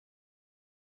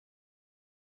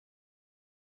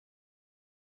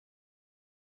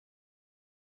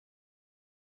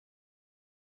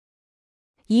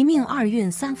一命二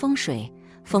运三风水，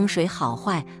风水好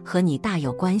坏和你大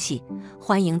有关系。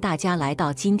欢迎大家来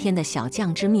到今天的小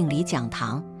酱之命理讲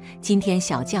堂。今天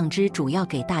小酱之主要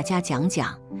给大家讲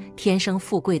讲天生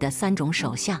富贵的3种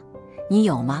手相，你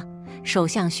有吗？手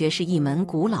相学是一门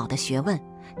古老的学问，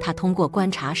它通过观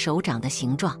察手掌的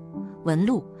形状、纹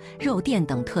路、肉垫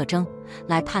等特征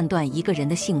来判断一个人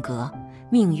的性格、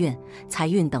命运、财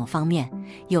运等方面。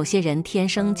有些人天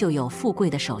生就有富贵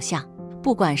的手相，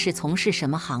不管是从事什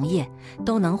么行业，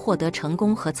都能获得成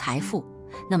功和财富。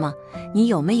那么你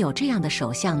有没有这样的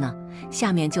手相呢？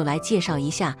下面就来介绍一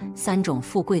下3种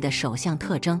富贵的手相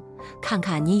特征，看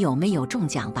看你有没有中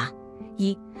奖吧。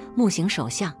1. 木型手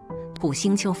相，土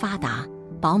星丘发达、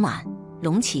饱满、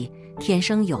隆起，天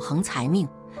生有横财命，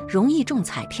容易中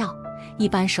彩票。一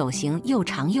般手型又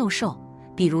长又瘦，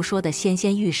比如说的纤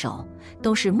纤玉手，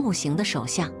都是木型的手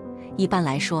相。一般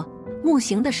来说，木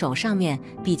型的手上面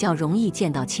比较容易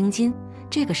见到青筋，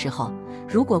这个时候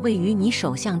如果位于你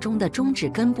手相中的中指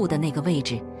根部的那个位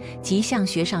置，即相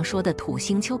学上说的土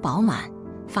星丘饱满、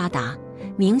发达，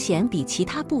明显比其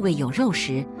他部位有肉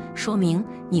时，说明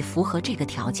你符合这个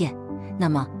条件。那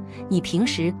么你平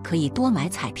时可以多买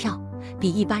彩票，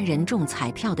比一般人中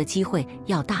彩票的机会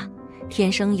要大，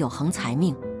天生有横财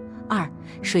命。2.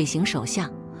 水型手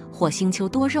相，火星丘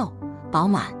多肉、饱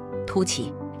满、凸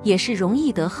起，也是容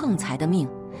易得横财的命。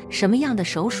什么样的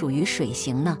手属于水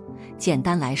型呢？简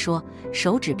单来说，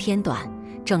手指偏短，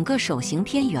整个手型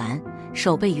偏圆，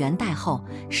手背圆带厚，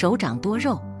手掌多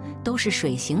肉，都是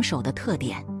水型手的特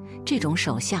点。这种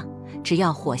手相只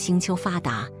要火星丘发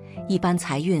达，一般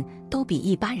财运都比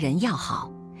一般人要好、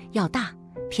要大，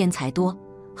偏财多、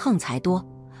横财多。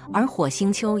而火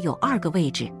星丘有2个位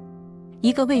置，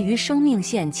一个位于生命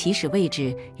线起始位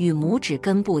置与拇指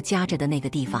根部夹着的那个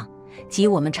地方，即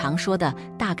我们常说的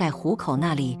大概虎口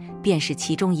那里，便是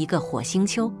其中一个火星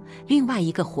丘。另外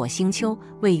一个火星丘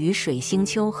位于水星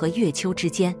丘和月丘之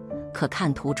间，可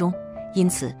看图中。因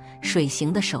此水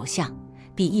型的手相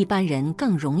比一般人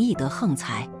更容易得横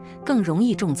财，更容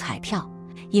易中彩票，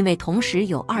因为同时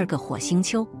有2个火星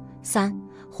丘。3.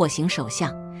 火型手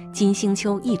相，金星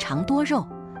丘异常多肉，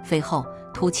肥厚、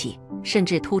凸起，甚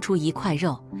至突出一块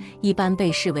肉，一般被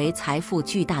视为财富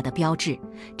巨大的标志。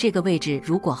这个位置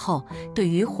如果厚，对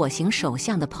于火型手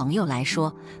相的朋友来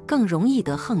说，更容易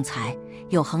得横财，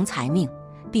有横财命，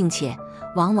并且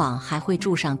往往还会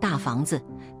住上大房子、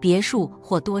别墅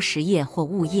或多实业或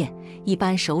物业。一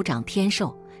般手掌偏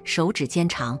瘦，手指尖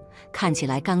长，看起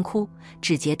来干枯，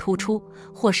指节突出，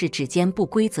或是指尖不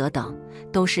规则等，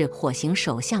都是火型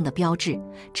手相的标志。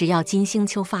只要金星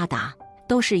丘发达，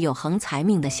都是有横财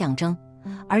命的象征。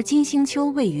而金星丘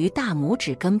位于大拇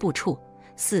指根部处。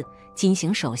4. 金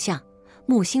型手相，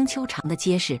木星丘长的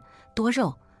结实、多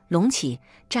肉、隆起，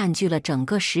占据了整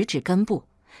个食指根部，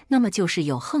那么就是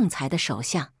有横财的手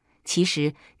相。其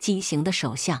实金型的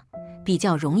手相比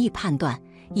较容易判断，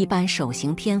一般手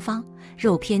型偏方，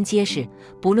肉偏结实，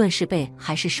不论是背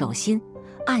还是手心，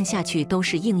按下去都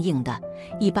是硬硬的，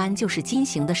一般就是金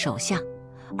型的手相。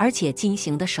而且金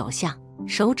型的手相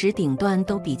手指顶端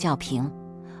都比较平，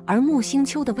而木星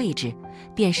丘的位置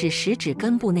便是食指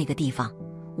根部那个地方。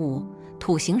5.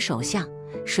 土型手相，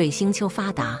水星丘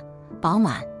发达、饱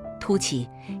满、凸起，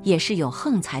也是有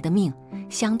横财的命。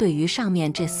相对于上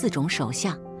面这4种手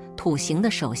相，土型的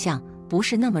手相不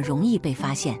是那么容易被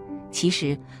发现。其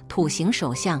实土型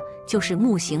手相就是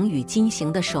木型与金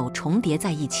型的手重叠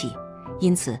在一起，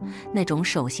因此那种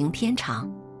手型偏长、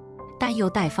带幼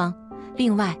带方。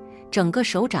另外整个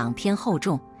手掌偏厚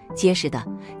重结实的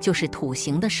就是土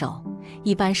型的手，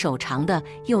一般手长的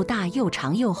又大又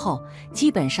长又厚，基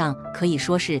本上可以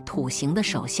说是土型的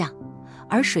手相。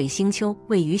而水星丘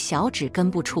位于小指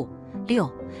根部处。6.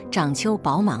 掌丘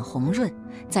饱满红润，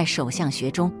在手相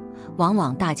学中，往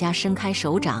往大家伸开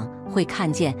手掌会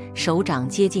看见手掌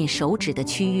接近手指的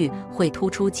区域会突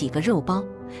出几个肉包，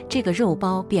这个肉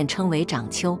包便称为掌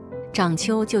丘。掌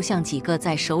丘就像几个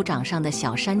在手掌上的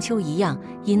小山丘一样，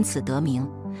因此得名。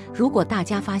如果大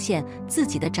家发现自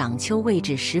己的掌丘位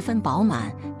置十分饱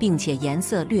满，并且颜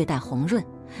色略带红润，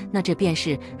那这便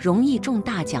是容易中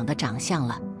大奖的长相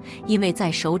了。因为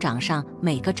在手掌上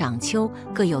每个掌丘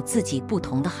各有自己不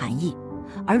同的含义，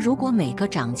而如果每个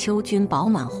掌丘均饱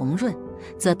满红润，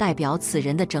则代表此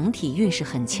人的整体运势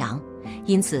很强，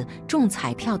因此中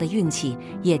彩票的运气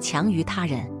也强于他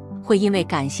人，会因为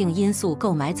感性因素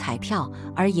购买彩票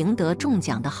而赢得中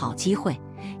奖的好机会。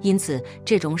因此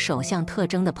这种手相特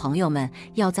征的朋友们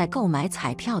要在购买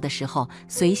彩票的时候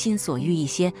随心所欲一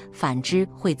些，反之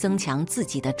会增强自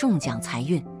己的中奖财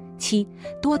运。7.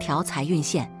 多条财运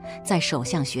线。在手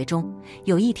相学中，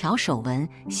有一条手纹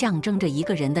象征着一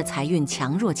个人的财运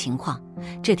强弱情况，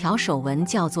这条手纹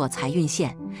叫做财运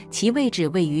线，其位置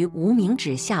位于无名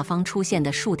指下方出现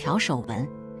的数条手纹。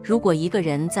如果一个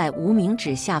人在无名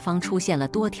指下方出现了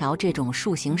多条这种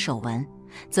竖形手纹，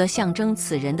则象征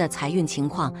此人的财运情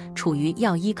况处于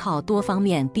要依靠多方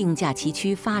面并驾齐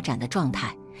驱发展的状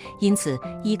态，因此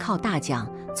依靠大奖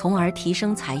从而提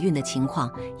升财运的情况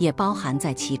也包含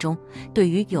在其中。对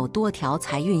于有多条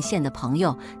财运线的朋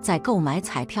友，在购买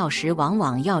彩票时往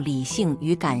往要理性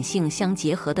与感性相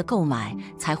结合的购买，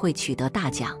才会取得大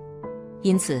奖。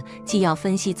因此，既要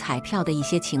分析彩票的一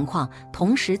些情况，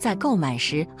同时在购买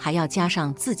时还要加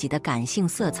上自己的感性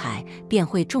色彩，便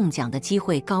会中奖的机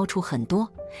会高出很多，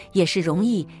也是容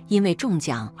易因为中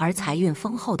奖而财运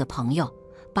丰厚的朋友。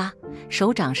8.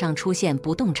 手掌上出现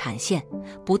不动产线。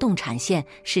不动产线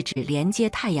是指连接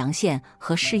太阳线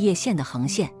和事业线的横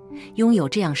线，拥有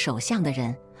这样手相的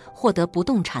人，获得不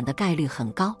动产的概率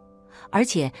很高，而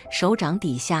且手掌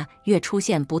底下越出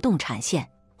现不动产线，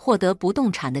获得不动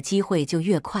产的机会就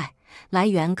越快，来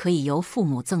源可以由父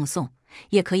母赠送，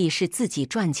也可以是自己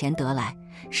赚钱得来。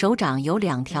手掌有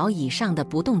2条以上的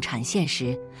不动产线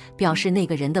时，表示那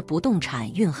个人的不动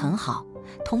产运很好，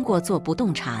通过做不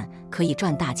动产可以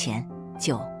赚大钱。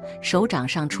9. 手掌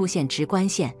上出现直关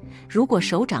线。如果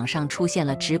手掌上出现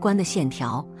了直关的线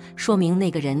条，说明那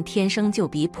个人天生就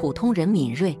比普通人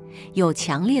敏锐，有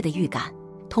强烈的预感，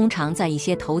通常在一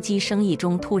些投机生意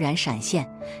中突然闪现，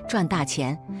赚大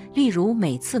钱。例如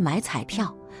每次买彩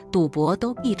票、赌博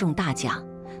都必中大奖，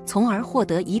从而获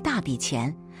得一大笔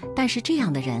钱。但是这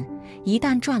样的人一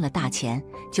旦赚了大钱，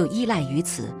就依赖于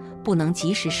此，不能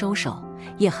及时收手，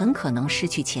也很可能失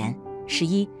去钱。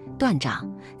11. 断掌。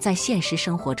在现实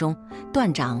生活中，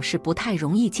断掌是不太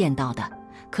容易见到的，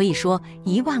可以说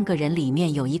10000个人里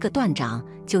面有1个断掌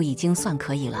就已经算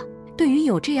可以了。对于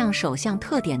有这样手相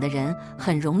特点的人，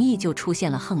很容易就出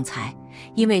现了横财，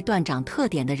因为断掌特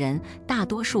点的人大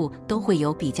多数都会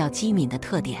有比较机敏的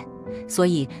特点，所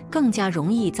以更加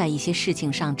容易在一些事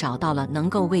情上找到了能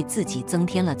够为自己增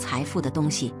添了财富的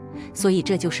东西。所以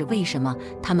这就是为什么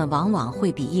他们往往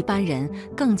会比一般人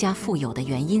更加富有的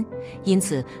原因。因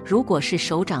此，如果是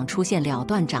手掌出现了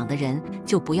断掌的人，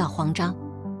就不要慌张，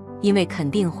因为肯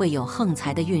定会有横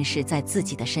财的运势在自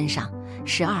己的身上。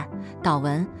12. 倒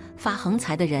纹。发横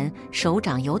财的人手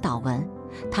掌有倒纹，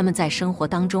他们在生活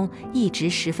当中一直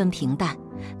十分平淡，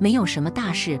没有什么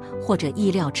大事或者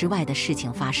意料之外的事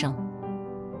情发生。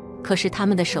可是他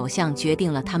们的手相决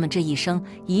定了他们这一生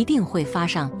一定会发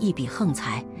上一笔横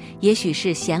财，也许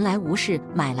是闲来无事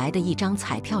买来的一张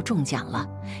彩票中奖了，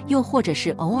又或者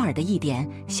是偶尔的一点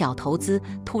小投资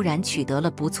突然取得了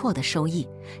不错的收益，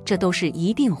这都是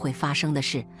一定会发生的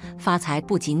事。发财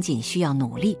不仅仅需要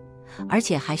努力，而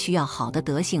且还需要好的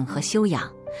德性和修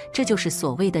养，这就是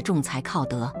所谓的重财靠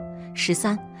德。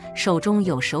13. 手中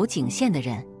有手颈线的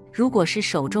人。如果是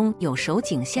手中有手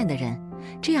颈线的人，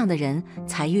这样的人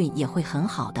财运也会很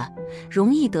好的，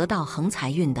容易得到横财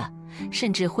运的，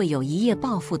甚至会有一夜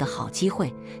暴富的好机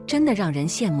会，真的让人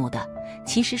羡慕的。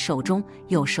其实手中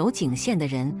有手颈线的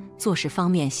人做事方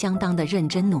面相当的认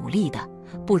真努力的，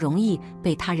不容易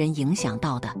被他人影响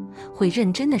到的，会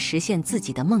认真的实现自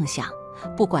己的梦想，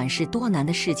不管是多难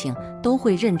的事情都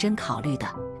会认真考虑的，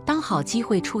当好机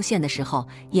会出现的时候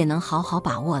也能好好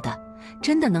把握的，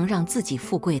真的能让自己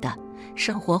富贵的，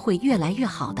生活会越来越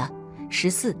好的。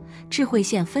14. 智慧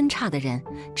线分叉的人。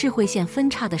智慧线分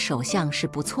叉的手相是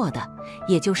不错的，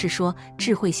也就是说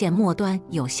智慧线末端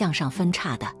有向上分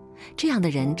叉的，这样的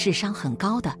人智商很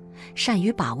高的，善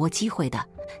于把握机会的，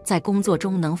在工作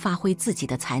中能发挥自己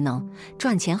的才能，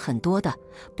赚钱很多的，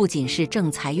不仅是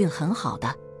正财运很好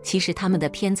的，其实他们的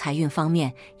偏财运方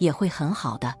面也会很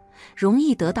好的，容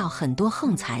易得到很多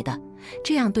横财的，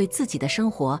这样对自己的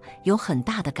生活有很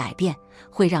大的改变，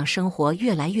会让生活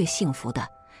越来越幸福的，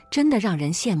真的让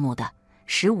人羡慕的。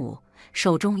15.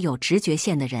 手中有直觉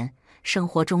线的人。生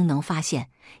活中能发现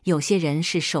有些人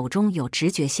是手中有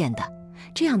直觉线的，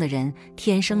这样的人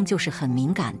天生就是很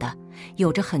敏感的，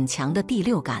有着很强的第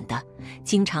六感的，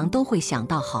经常都会想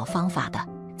到好方法的，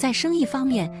在生意方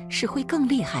面是会更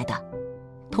厉害的，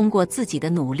通过自己的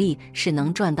努力是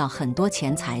能赚到很多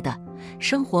钱财的，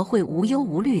生活会无忧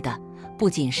无虑的，不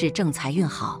仅是正财运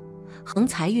好，横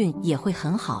财运也会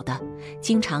很好的，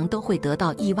经常都会得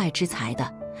到意外之财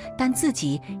的，但自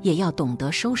己也要懂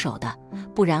得收手的，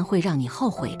不然会让你后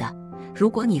悔的。如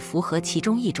果你符合其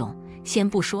中一种，先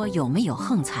不说有没有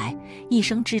横财，一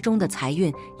生之中的财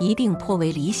运一定颇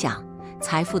为理想，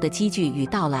财富的积聚与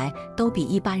到来都比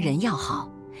一般人要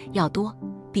好，要多，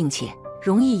并且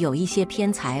容易有一些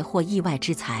偏财或意外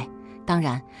之财。当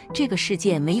然，这个世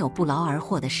界没有不劳而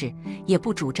获的事，也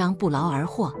不主张不劳而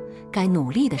获。该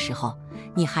努力的时候，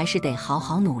你还是得好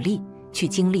好努力去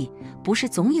经历。不是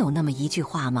总有那么一句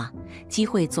话吗？机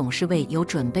会总是为有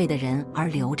准备的人而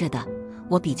留着的。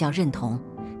我比较认同。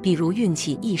比如运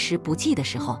气一时不济的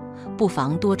时候，不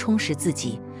妨多充实自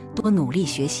己，多努力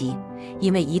学习。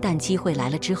因为一旦机会来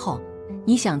了之后，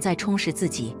你想再充实自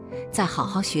己，再好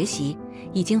好学习，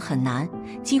已经很难，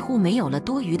几乎没有了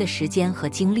多余的时间和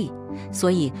精力。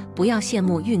所以不要羡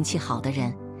慕运气好的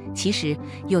人，其实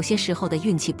有些时候的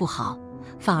运气不好，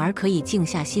反而可以静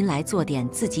下心来做点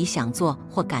自己想做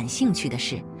或感兴趣的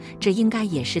事，这应该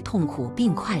也是痛苦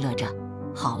并快乐着。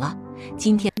好了，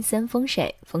今天三风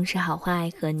水，风水好坏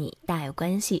和你大有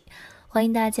关系。欢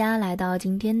迎大家来到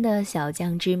今天的小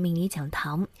酱汁命理讲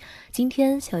堂。今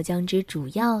天小酱汁主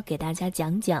要给大家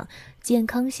讲讲健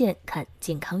康线看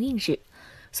健康运势。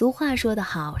俗话说得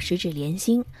好，十指连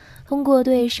心，通过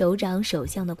对手掌手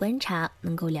相的观察，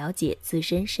能够了解自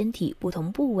身身体不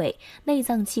同部位内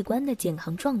脏器官的健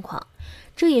康状况。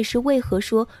这也是为何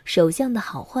说手相的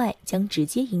好坏将直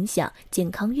接影响健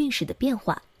康运势的变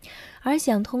化。而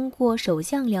想通过手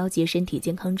相了解身体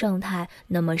健康状态，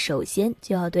那么首先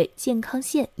就要对健康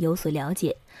线有所了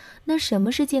解。那什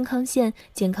么是健康线？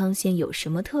健康线有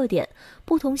什么特点？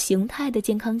不同形态的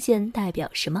健康线代表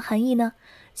什么含义呢？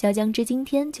小酱汁今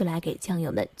天就来给酱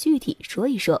友们具体说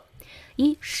一说。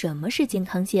什么是健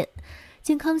康线？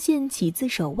健康线起自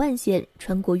手腕线，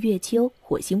穿过月丘、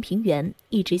火星平原，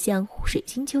一直向水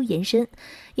星丘延伸。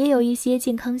也有一些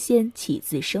健康线起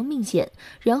自生命线，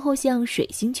然后向水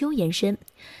星丘延伸。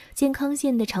健康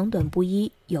线的长短不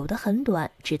一，有的很短，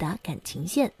直达感情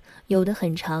线；有的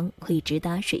很长，可以直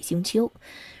达水星丘。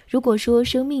如果说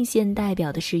生命线代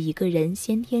表的是一个人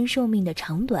先天寿命的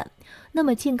长短，那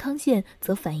么健康线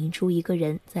则反映出一个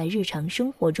人在日常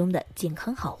生活中的健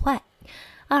康好坏。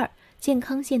健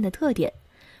康线的特点。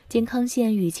健康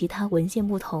线与其他纹线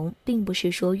不同，并不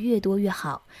是说越多越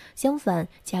好，相反，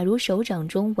假如手掌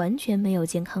中完全没有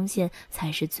健康线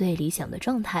才是最理想的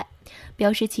状态，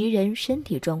表示其人身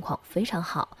体状况非常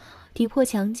好，体魄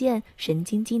强健，神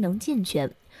经机能健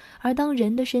全。而当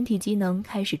人的身体机能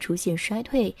开始出现衰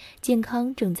退，健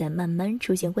康正在慢慢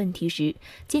出现问题时，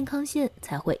健康线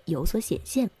才会有所显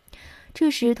现。这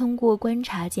时通过观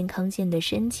察健康线的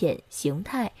深浅、形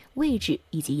态、位置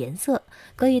以及颜色，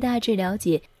可以大致了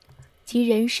解其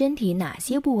人身体哪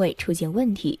些部位出现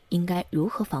问题，应该如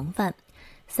何防范。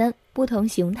不同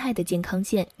形态的健康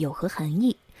线有何含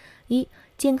义？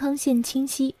健康线清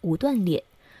晰无断裂。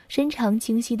身长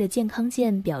清晰的健康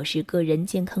线表示个人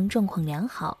健康状况良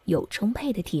好，有充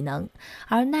沛的体能，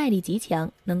而耐力极强，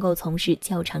能够从事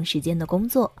较长时间的工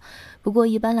作。不过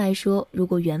一般来说，如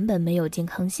果原本没有健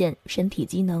康线，身体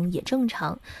机能也正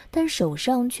常，但手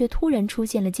上却突然出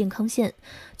现了健康线，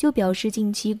就表示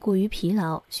近期过于疲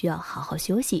劳，需要好好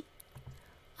休息。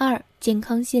健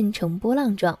康线呈波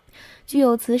浪状。具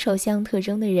有此手相特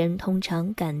征的人，通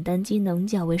常感单机能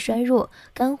较为衰弱，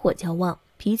肝火较旺，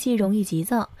脾气容易急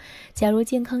躁。假如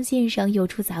健康线上又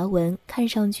出杂纹，看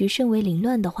上去甚为凌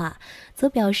乱的话，则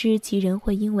表示其人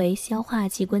会因为消化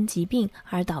器官疾病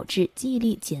而导致记忆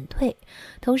力减退，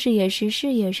同时也是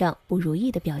事业上不如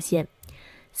意的表现。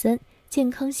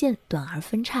健康线短而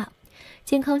分叉。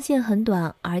健康线很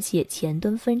短，而且前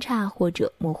端分叉或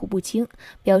者模糊不清，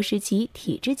表示其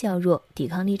体质较弱，抵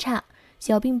抗力差，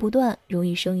小病不断，容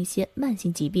易生一些慢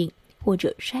性疾病，或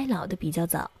者衰老的比较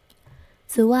早。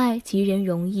此外，其人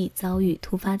容易遭遇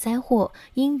突发灾祸，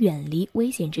应远离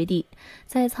危险之地，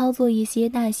在操作一些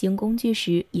大型工具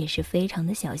时也是非常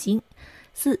的小心。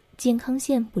健康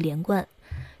线不连贯。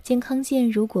健康线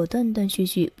如果断断续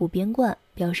续不边贯，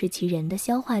表示其人的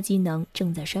消化机能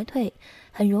正在衰退，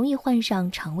很容易患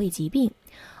上肠胃疾病，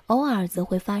偶尔则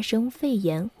会发生肺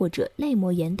炎或者内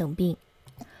膜炎等病。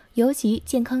尤其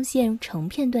健康线成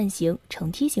片段形、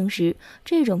成梯形时，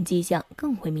这种迹象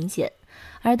更为明显。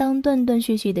而当断断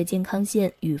续续的健康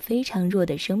线与非常弱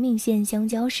的生命线相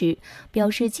交时，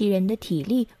表示其人的体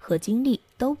力和精力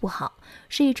都不好，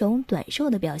是一种短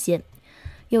寿的表现。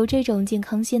有这种健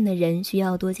康线的人需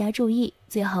要多加注意，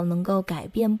最好能够改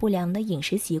变不良的饮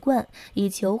食习惯，以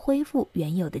求恢复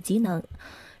原有的机能。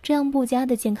这样不佳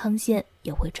的健康线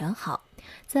也会转好。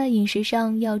在饮食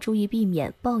上要注意避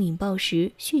免暴饮暴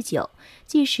食、酗酒、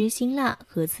忌食辛辣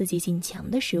和刺激性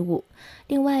强的食物。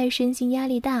另外，身心压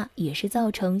力大也是造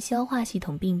成消化系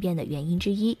统病变的原因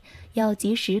之一，要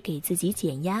及时给自己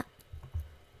减压。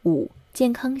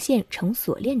健康线呈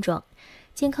锁链状。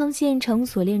健康线呈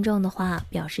锁链状的话，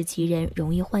表示其人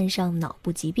容易患上脑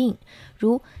部疾病，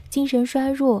如精神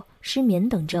衰弱、失眠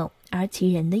等症，而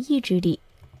其人的意志力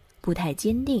不太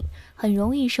坚定，很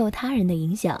容易受他人的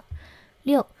影响。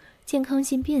6. 健康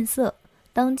线变色。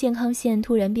当健康线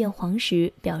突然变黄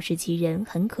时，表示其人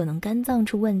很可能肝脏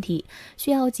出问题，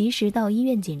需要及时到医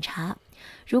院检查。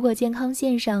如果健康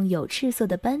线上有赤色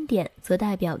的斑点，则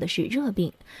代表的是热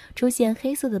病；出现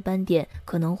黑色的斑点，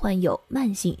可能患有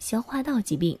慢性消化道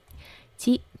疾病。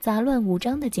7. 杂乱无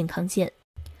章的健康线。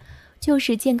就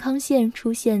是健康线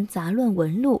出现杂乱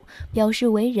纹路，表示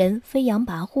为人飞扬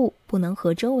跋扈，不能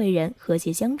和周围人和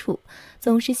谐相处，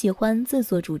总是喜欢自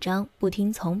作主张，不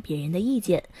听从别人的意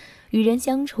见，与人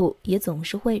相处也总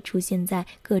是会出现在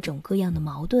各种各样的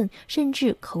矛盾，甚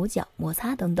至口角摩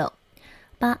擦等等。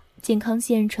8. 健康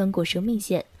线穿过生命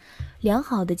线。良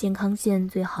好的健康线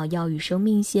最好要与生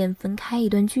命线分开一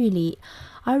段距离，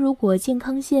而如果健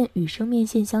康线与生命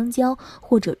线相交，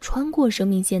或者穿过生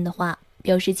命线的话，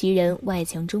表示其人外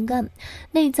强中干，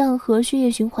内脏和血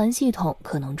液循环系统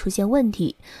可能出现问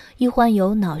题，易患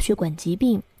有脑血管疾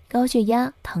病、高血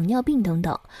压、糖尿病等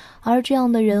等，而这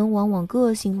样的人往往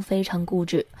个性非常固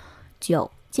执。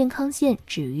9. 健康线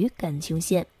止于感情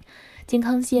线。健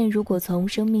康线如果从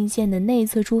生命线的内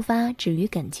侧出发，止于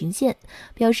感情线，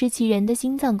表示其人的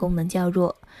心脏功能较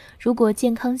弱。如果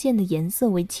健康线的颜色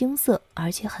为青色，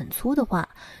而且很粗的话，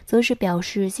则是表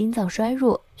示心脏衰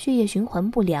弱，血液循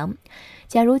环不良。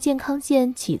假如健康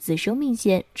线起自生命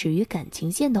线，止于感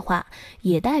情线的话，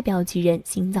也代表其人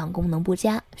心脏功能不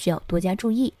佳，需要多加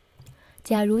注意。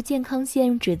假如健康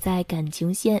线只在感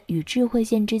情线与智慧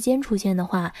线之间出现的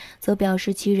话，则表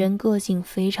示其人个性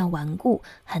非常顽固，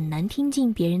很难听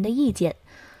进别人的意见，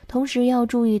同时要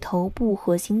注意头部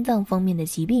和心脏方面的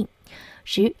疾病。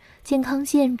10. 健康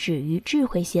线止于智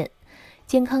慧线。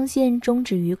健康线终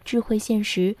止于智慧线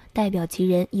时，代表其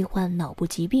人易患脑部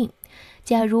疾病。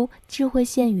假如智慧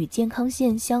线与健康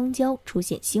线相交出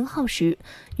现星号时，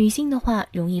女性的话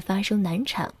容易发生难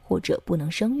产或者不能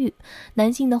生育，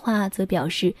男性的话则表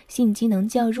示性机能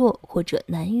较弱或者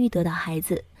难于得到孩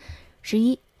子。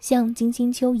11. 向金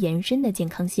星丘延伸的健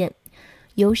康线。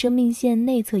由生命线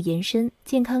内侧延伸，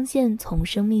健康线从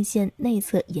生命线内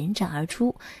侧延展而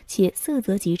出，且色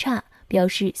泽极差，表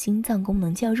示心脏功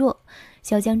能较弱。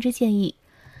小酱汁建议，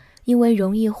因为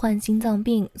容易患心脏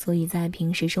病，所以在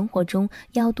平时生活中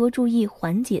要多注意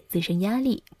缓解自身压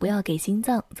力，不要给心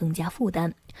脏增加负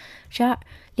担。12.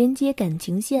 连接感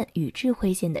情线与智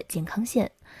慧线的健康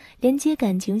线。连接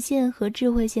感情线和智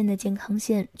慧线的健康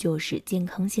线就是健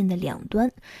康线的两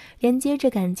端，连接着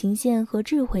感情线和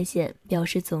智慧线，表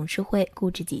示总是会固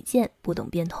执己见，不懂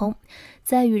变通，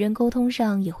在与人沟通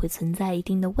上也会存在一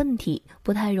定的问题，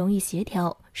不太容易协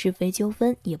调，是非纠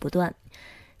纷也不断。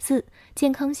4.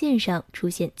 健康线上出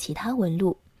现其他纹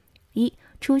路。1.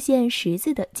 出现十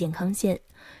字的健康线。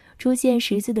出现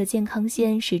十字的健康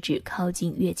线是指靠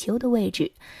近月丘的位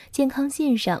置，健康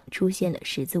线上出现了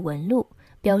十字纹路，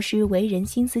表示为人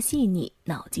心思细腻，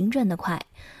脑筋转得快，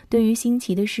对于新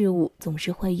奇的事物总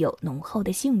是会有浓厚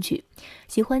的兴趣，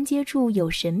喜欢接触有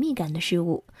神秘感的事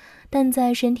物，但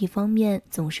在身体方面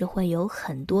总是会有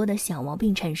很多的小毛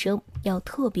病产生，要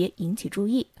特别引起注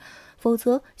意，否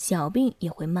则小病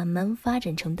也会慢慢发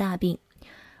展成大病。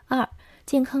2.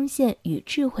 健康线与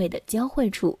智慧的交汇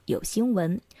处有星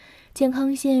纹。健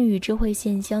康线与智慧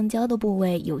线相交的部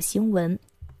位有星纹，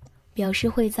表示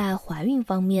会在怀孕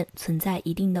方面存在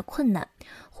一定的困难，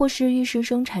或是预示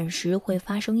生产时会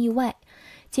发生意外，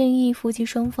建议夫妻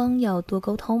双方要多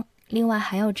沟通。另外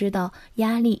还要知道，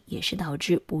压力也是导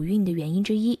致不孕的原因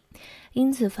之一，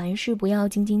因此凡事不要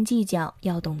斤斤计较，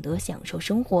要懂得享受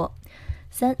生活。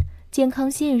3. 健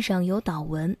康线上有岛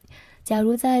纹。假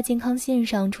如在健康线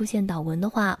上出现岛纹的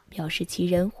话，表示其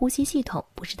人呼吸系统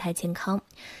不是太健康，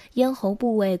咽喉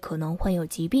部位可能患有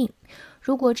疾病。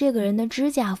如果这个人的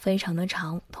指甲非常的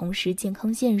长，同时健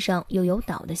康线上又有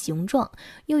岛的形状，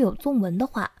又有纵纹的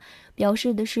话，表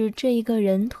示的是这一个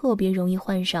人特别容易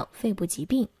患上肺部疾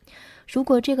病。如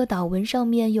果这个岛纹上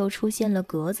面又出现了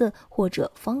格子或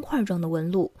者方块状的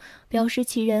纹路，表示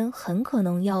其人很可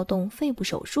能要动肺部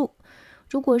手术。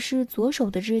如果是左手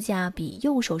的指甲比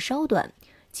右手稍短，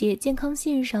且健康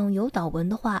线上有岛纹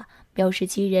的话，表示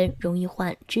其人容易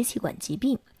患支气管疾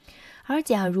病。而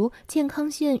假如健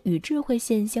康线与智慧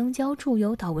线相交处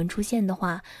有岛纹出现的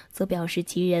话，则表示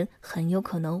其人很有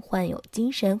可能患有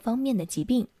精神方面的疾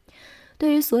病。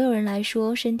对于所有人来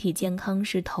说，身体健康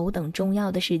是头等重要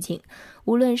的事情，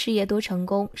无论事业多成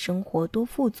功，生活多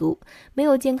富足，没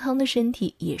有健康的身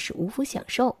体也是无福享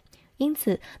受。因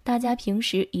此，大家平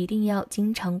时一定要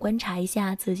经常观察一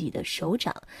下自己的手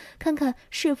掌，看看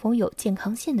是否有健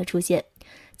康线的出现。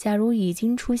假如已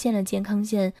经出现了健康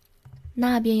线，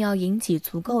那便要引起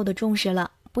足够的重视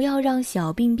了，不要让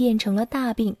小病变成了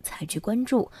大病才去关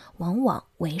注，往往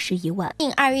为时已晚。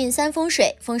二运三风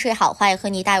水，风水好坏和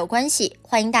你大有关系。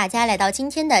欢迎大家来到今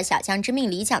天的小酱之命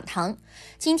理讲堂。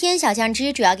今天小酱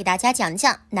之主要给大家讲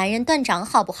讲男人断掌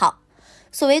好不好。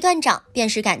所谓断掌，便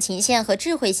是感情线和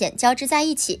智慧线交织在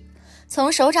一起，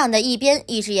从手掌的一边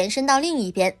一直延伸到另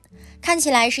一边，看起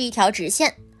来是一条直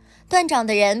线。断掌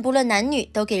的人不论男女，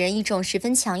都给人一种十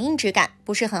分强硬之感，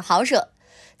不是很好惹。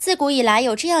自古以来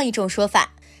有这样一种说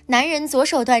法，男人左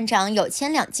手断掌有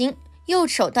千两金，右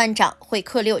手断掌会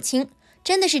克六亲。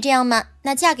真的是这样吗？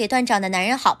那嫁给断掌的男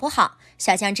人好不好？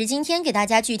小酱之今天给大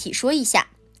家具体说一下。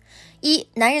一、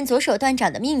男人左手断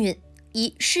掌的命运。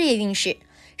一、事业运势。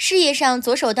事业上，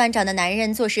左手断掌的男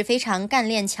人做事非常干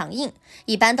练强硬，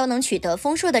一般都能取得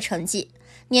丰硕的成绩。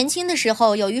年轻的时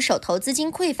候由于手头资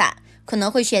金匮乏，可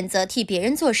能会选择替别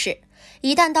人做事。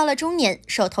一旦到了中年，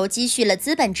手头积蓄了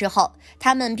资本之后，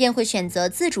他们便会选择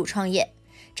自主创业。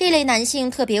这类男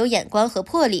性特别有眼光和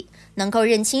魄力，能够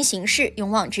认清形势，勇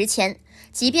往直前，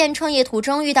即便创业途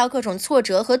中遇到各种挫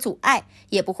折和阻碍，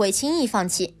也不会轻易放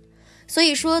弃。所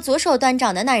以说，左手断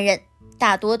掌的男人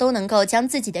大多都能够将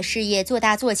自己的事业做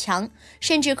大做强，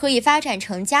甚至可以发展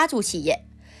成家族企业。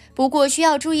不过需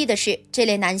要注意的是，这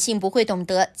类男性不会懂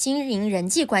得经营人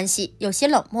际关系，有些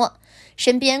冷漠，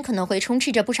身边可能会充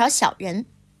斥着不少小人。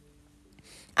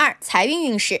二、财运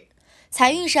运势。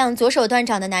财运上，左手断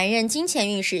掌的男人金钱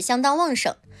运势相当旺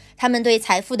盛，他们对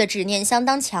财富的执念相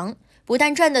当强，不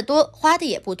但赚得多，花的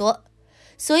也不多，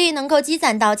所以能够积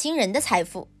攒到惊人的财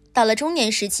富。到了中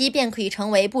年时期，便可以成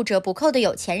为不折不扣的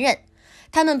有钱人。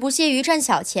他们不屑于赚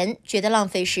小钱，觉得浪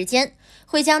费时间，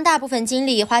会将大部分精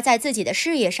力花在自己的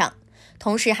事业上，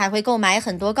同时还会购买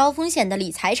很多高风险的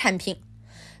理财产品。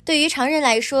对于常人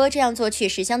来说，这样做确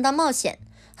实相当冒险，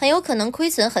很有可能亏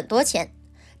损很多钱。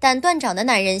但断掌的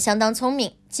男人相当聪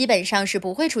明，基本上是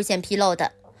不会出现纰漏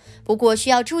的。不过需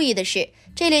要注意的是，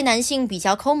这类男性比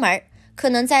较抠门，可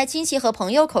能在亲戚和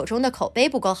朋友口中的口碑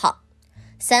不够好。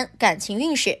三、感情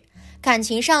运势。感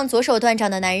情上，左手断掌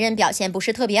的男人表现不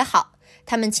是特别好，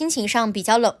他们亲情上比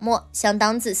较冷漠，相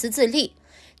当自私自利，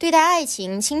对待爱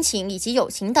情、亲情以及友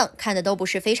情等看的都不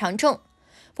是非常重。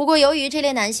不过由于这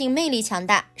类男性魅力强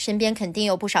大，身边肯定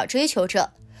有不少追求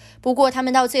者，不过他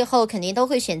们到最后肯定都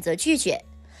会选择拒绝。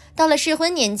到了适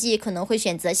婚年纪，可能会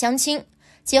选择相亲，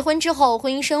结婚之后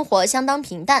婚姻生活相当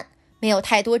平淡，没有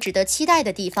太多值得期待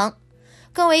的地方。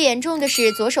更为严重的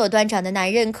是，左手断掌的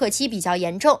男人克妻比较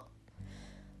严重，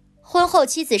婚后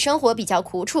妻子生活比较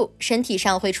苦楚，身体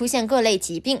上会出现各类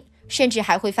疾病，甚至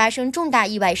还会发生重大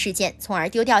意外事件，从而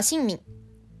丢掉性命。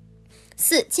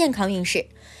四、健康运势。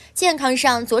健康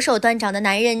上，左手断掌的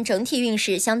男人整体运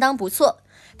势相当不错，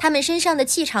他们身上的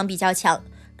气场比较强，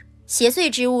邪祟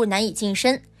之物难以近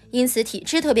身，因此体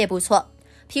质特别不错。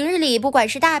平日里不管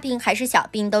是大病还是小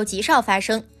病都极少发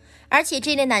生，而且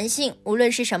这类男性无论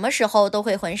是什么时候都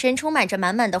会浑身充满着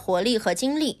满满的活力和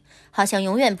精力，好像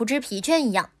永远不知疲倦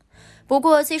一样。不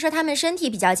过虽说他们身体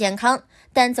比较健康，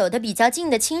但走得比较近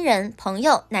的亲人、朋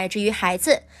友乃至于孩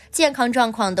子，健康状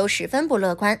况都十分不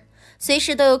乐观，随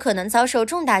时都有可能遭受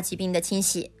重大疾病的侵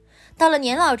袭。到了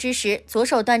年老之时，左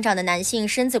手断掌的男性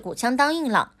身子骨相当硬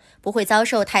朗，不会遭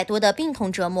受太多的病痛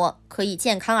折磨，可以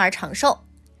健康而长寿。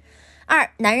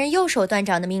二、男人右手断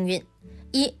掌的命运。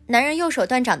一、男人右手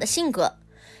断掌的性格。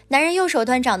男人右手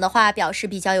断掌的话，表示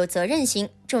比较有责任心，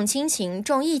重亲情，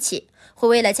重义气，会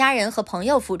为了家人和朋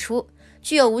友付出，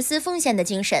具有无私奉献的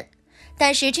精神。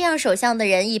但是这样手相的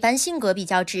人一般性格比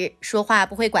较直，说话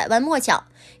不会拐弯抹角，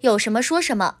有什么说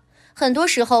什么，很多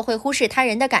时候会忽视他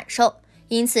人的感受，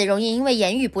因此容易因为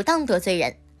言语不当得罪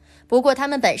人。不过他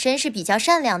们本身是比较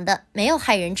善良的，没有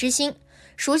害人之心，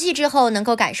熟悉之后能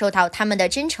够感受到他们的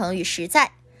真诚与实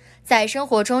在，在生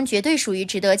活中绝对属于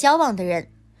值得交往的人。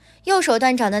右手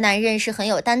断掌的男人是很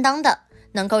有担当的，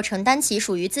能够承担起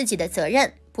属于自己的责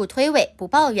任，不推诿，不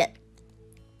抱怨。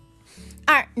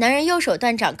二、男人右手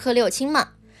断掌克六亲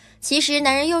吗？其实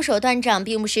男人右手断掌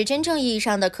并不是真正意义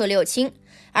上的克六亲，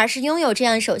而是拥有这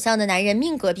样手相的男人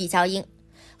命格比较硬。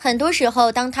很多时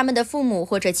候，当他们的父母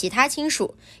或者其他亲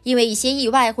属因为一些意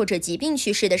外或者疾病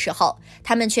去世的时候，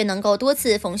他们却能够多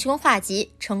次逢凶化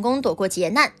吉，成功躲过劫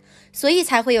难，所以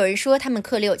才会有人说他们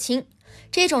克六亲。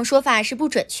这种说法是不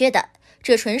准确的，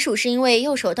这纯属是因为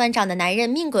右手断掌的男人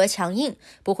命格强硬，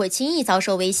不会轻易遭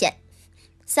受危险。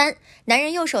三、男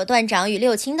人右手断掌与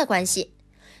六亲的关系。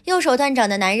右手断掌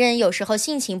的男人有时候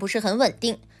性情不是很稳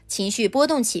定，情绪波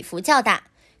动起伏较大，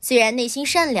虽然内心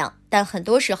善良，但很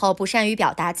多时候不善于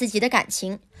表达自己的感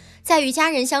情，在与家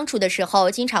人相处的时候，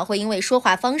经常会因为说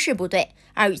话方式不对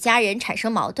而与家人产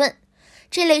生矛盾。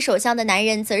这类手相的男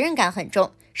人责任感很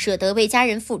重，舍得为家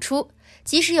人付出，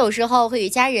即使有时候会与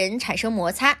家人产生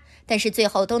摩擦，但是最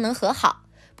后都能和好，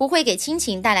不会给亲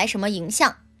情带来什么影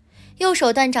响。右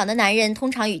手断掌的男人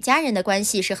通常与家人的关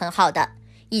系是很好的，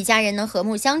一家人能和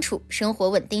睦相处，生活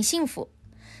稳定幸福。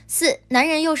4. 男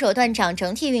人右手断掌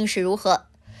整体运势如何？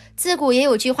自古也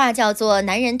有句话叫做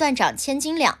男人断掌千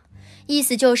斤两，意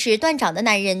思就是断掌的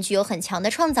男人具有很强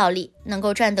的创造力，能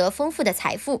够赚得丰富的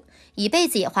财富，一辈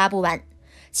子也花不完。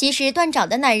其实断掌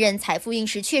的男人财富运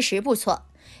势确实不错，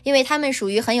因为他们属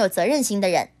于很有责任心的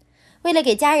人，为了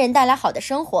给家人带来好的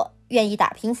生活，愿意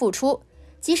打拼付出，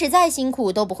即使再辛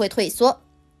苦都不会退缩，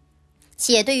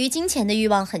且对于金钱的欲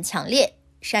望很强烈，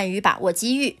善于把握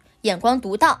机遇，眼光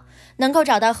独到，能够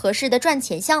找到合适的赚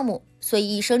钱项目，所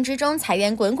以一生之中财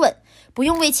源滚滚，不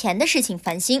用为钱的事情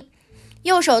烦心。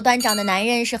右手断掌的男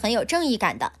人是很有正义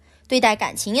感的，对待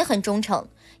感情也很忠诚，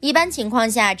一般情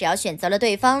况下只要选择了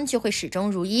对方就会始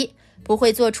终如一，不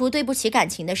会做出对不起感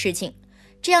情的事情。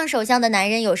这样手相的男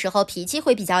人有时候脾气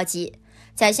会比较急，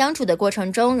在相处的过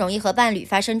程中容易和伴侣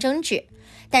发生争执，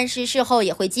但是事后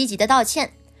也会积极的道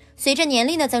歉。随着年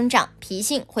龄的增长，脾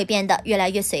性会变得越来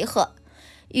越随和，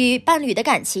与伴侣的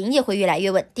感情也会越来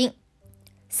越稳定。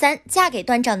3. 嫁给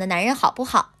断掌的男人好不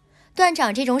好？断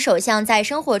掌这种手相在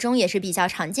生活中也是比较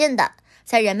常见的，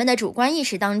在人们的主观意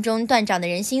识当中，断掌的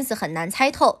人心思很难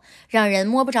猜透，让人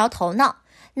摸不着头脑。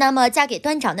那么嫁给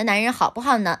断掌的男人好不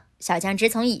好呢？小酱汁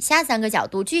从以下3个角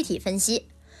度具体分析。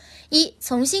1.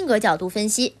 从性格角度分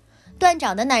析，断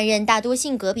掌的男人大多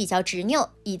性格比较执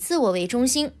拗，以自我为中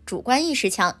心，主观意识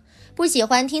强，不喜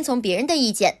欢听从别人的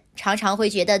意见，常常会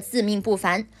觉得自命不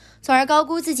凡，从而高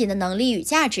估自己的能力与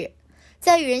价值。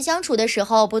在与人相处的时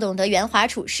候，不懂得圆滑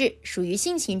处事，属于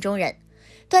性情中人。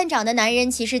断掌的男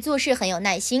人其实做事很有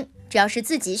耐心，只要是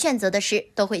自己选择的事，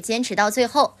都会坚持到最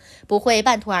后，不会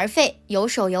半途而废，有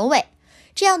首有尾。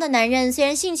这样的男人虽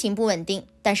然性情不稳定，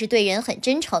但是对人很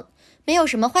真诚，没有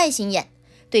什么坏心眼，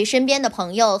对身边的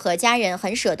朋友和家人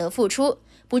很舍得付出，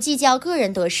不计较个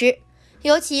人得失。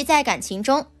尤其在感情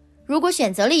中，如果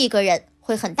选择了一个人，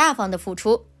会很大方的付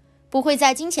出，不会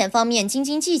在金钱方面斤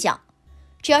斤计较，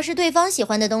只要是对方喜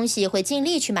欢的东西，会尽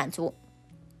力去满足。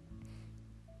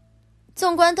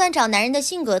纵观断掌男人的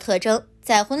性格特征，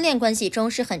在婚恋关系中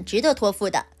是很值得托付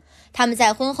的，他们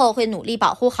在婚后会努力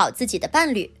保护好自己的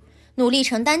伴侣，努力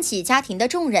承担起家庭的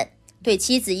重任，对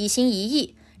妻子一心一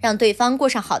意，让对方过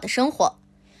上好的生活。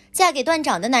嫁给断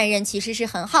掌的男人其实是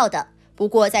很好的，不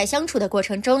过在相处的过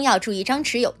程中要注意张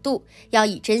弛有度，要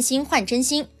以真心换真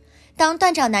心。当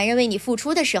断掌男人为你付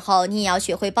出的时候，你也要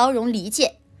学会包容理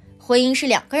解。婚姻是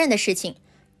2个人的事情，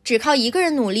只靠一个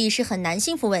人努力是很难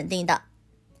幸福稳定的。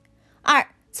2.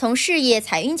 从事业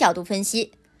财运角度分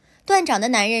析，断掌的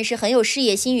男人是很有事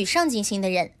业心与上进心的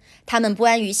人，他们不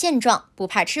安于现状，不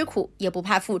怕吃苦，也不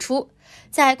怕付出，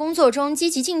在工作中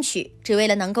积极进取，只为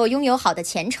了能够拥有好的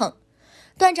前程。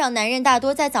断掌男人大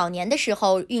多在早年的时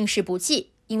候运势不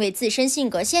济，因为自身性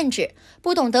格限制，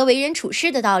不懂得为人处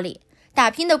事的道理，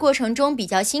打拼的过程中比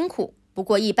较辛苦，不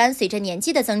过一般随着年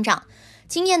纪的增长，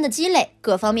经验的积累，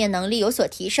各方面能力有所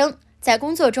提升，在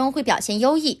工作中会表现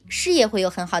优异，事业会有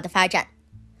很好的发展。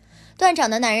断掌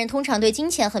的男人通常对金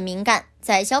钱很敏感，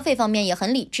在消费方面也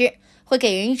很理智，会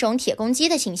给人一种铁公鸡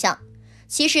的形象。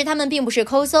其实他们并不是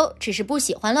抠搜，只是不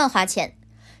喜欢乱花钱，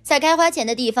在该花钱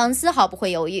的地方丝毫不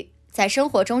会犹豫，在生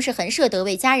活中是很舍得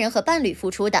为家人和伴侣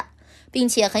付出的，并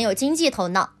且很有经济头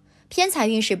脑，偏财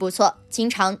运势不错，经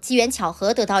常机缘巧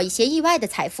合得到一些意外的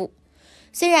财富。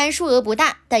虽然数额不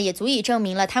大，但也足以证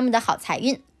明了他们的好财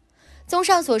运。综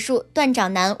上所述，断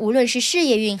掌男无论是事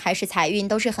业运还是财运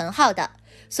都是很好的，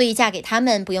所以嫁给他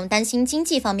们不用担心经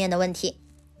济方面的问题。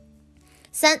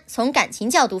3. 从感情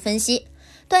角度分析，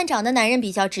断掌的男人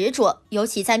比较执着，尤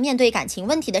其在面对感情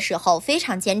问题的时候非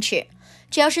常坚持，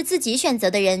只要是自己选择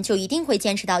的人就一定会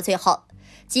坚持到最后，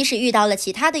即使遇到了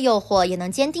其他的诱惑也能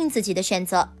坚定自己的选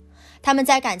择。他们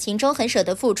在感情中很舍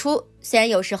得付出，虽然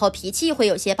有时候脾气会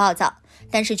有些暴躁，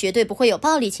但是绝对不会有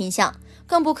暴力倾向，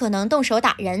更不可能动手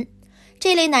打人。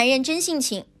这类男人真性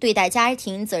情，对待家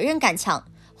庭责任感强，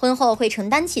婚后会承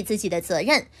担起自己的责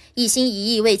任，一心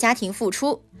一意为家庭付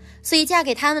出，所以嫁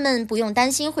给他们不用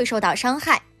担心会受到伤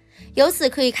害。由此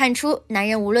可以看出，男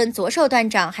人无论左手断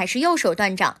掌还是右手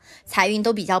断掌，财运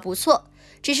都比较不错，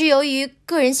只是由于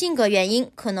个人性格原因，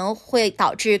可能会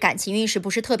导致感情运势不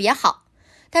是特别好。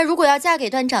但如果要嫁给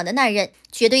断掌的男人，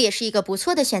绝对也是一个不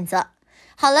错的选择。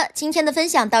好了，今天的分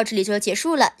享到这里就结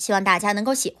束了，希望大家能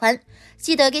够喜欢。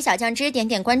记得给小酱汁点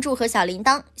点关注和小铃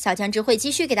铛，小酱汁会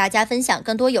继续给大家分享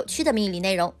更多有趣的命理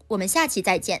内容。我们下期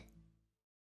再见。